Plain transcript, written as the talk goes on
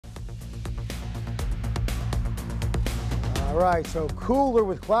All right, so cooler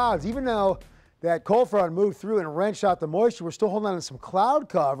with clouds. Even though that cold front moved through and wrenched out the moisture, we're still holding on to some cloud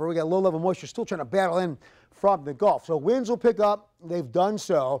cover. We got low-level moisture still trying to battle in from the Gulf. So winds will pick up. They've done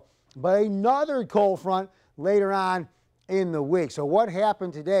so. But another cold front later on in the week. So what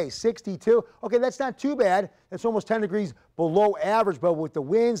happened today? 62. Okay, that's not too bad. That's almost 10 degrees below average. But with the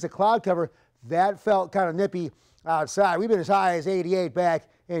winds, the cloud cover, that felt kind of nippy outside. We've been as high as 88 back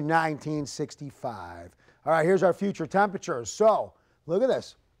in 1965. All right, here's our future temperatures. So look at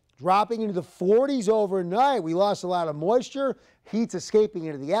this. Dropping into the 40s overnight. We lost a lot of moisture. Heat's escaping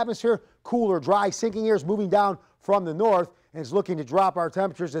into the atmosphere. Cooler, dry, sinking air is moving down from the north and is looking to drop our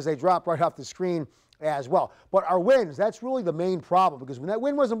temperatures as they drop right off the screen as well. But our winds, that's really the main problem, because when that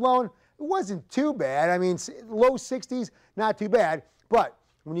wind wasn't blowing, it wasn't too bad. I mean, low 60s, not too bad. But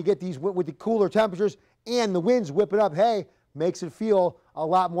when you get these with the cooler temperatures and the winds whipping up, hey, makes it feel a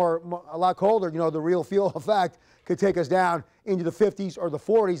lot colder. You know, the real feel effect could take us down into the 50s or the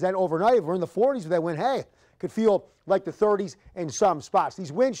 40s. Then overnight, if we're in the 40s with that wind, hey, could feel like the 30s in some spots.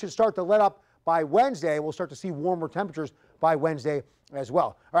 These winds should start to let up by Wednesday. We'll start to see warmer temperatures by Wednesday as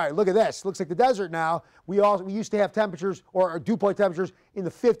well. All right, look at this. Looks like the desert now. We used to have temperatures or dew point temperatures in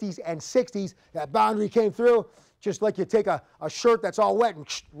the 50s and 60s. That boundary came through. Just like you take a shirt that's all wet and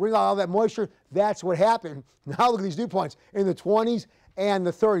wring out all that moisture, that's what happened. Now look at these dew points in the 20s and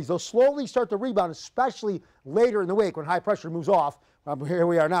the 30s. They'll slowly start to rebound, especially later in the week when high pressure moves off. Here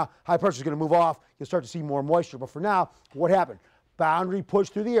we are now. High pressure is going to move off. You'll start to see more moisture. But for now, what happened? Boundary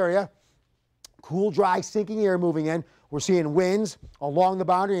pushed through the area. Cool, dry, sinking air moving in. We're seeing winds along the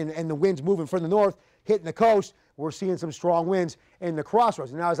boundary and the winds moving from the north, hitting the coast. We're seeing some strong winds in the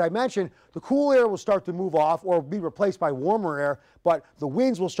crossroads. Now, as I mentioned, the cool air will start to move off or be replaced by warmer air, but the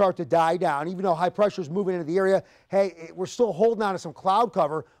winds will start to die down. Even though high pressure is moving into the area, hey, we're still holding on to some cloud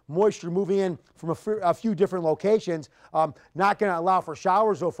cover, moisture moving in from a few different locations. Not going to allow for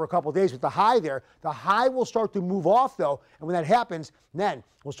showers, though, for a couple of days with the high there. The high will start to move off, though, and when that happens, then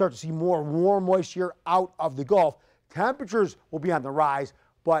we'll start to see more warm moisture out of the Gulf. Temperatures will be on the rise,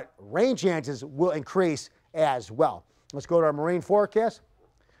 but rain chances will increase as well. Let's go to our marine forecast.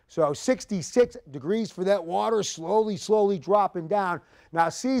 So 66 degrees for that water, slowly dropping down. Now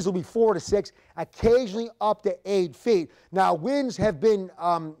seas will be 4 to 6, occasionally up to 8 feet. Now winds have been,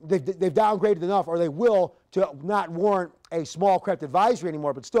 they've downgraded enough, or they will, to not warrant a small craft advisory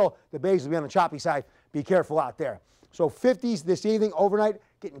anymore, but still the bays will be on the choppy side. Be careful out there. So 50s this evening, overnight,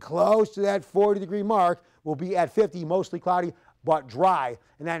 getting close to that 40-degree mark. We'll be at 50, mostly cloudy, but dry.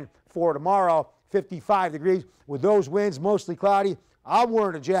 And then for tomorrow, 55 degrees with those winds, mostly cloudy. I'm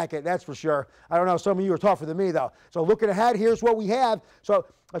wearing a jacket, that's for sure. I don't know, some of you are tougher than me, though. So looking ahead, here's what we have. So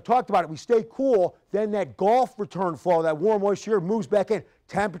I talked about it. We stay cool. Then that Gulf return flow, that warm moisture moves back in.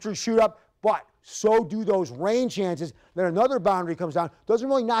 Temperatures shoot up, but so do those rain chances. Then another boundary comes down. Doesn't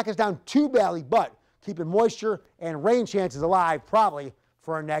really knock us down too badly, but keeping moisture and rain chances alive probably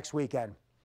for our next weekend.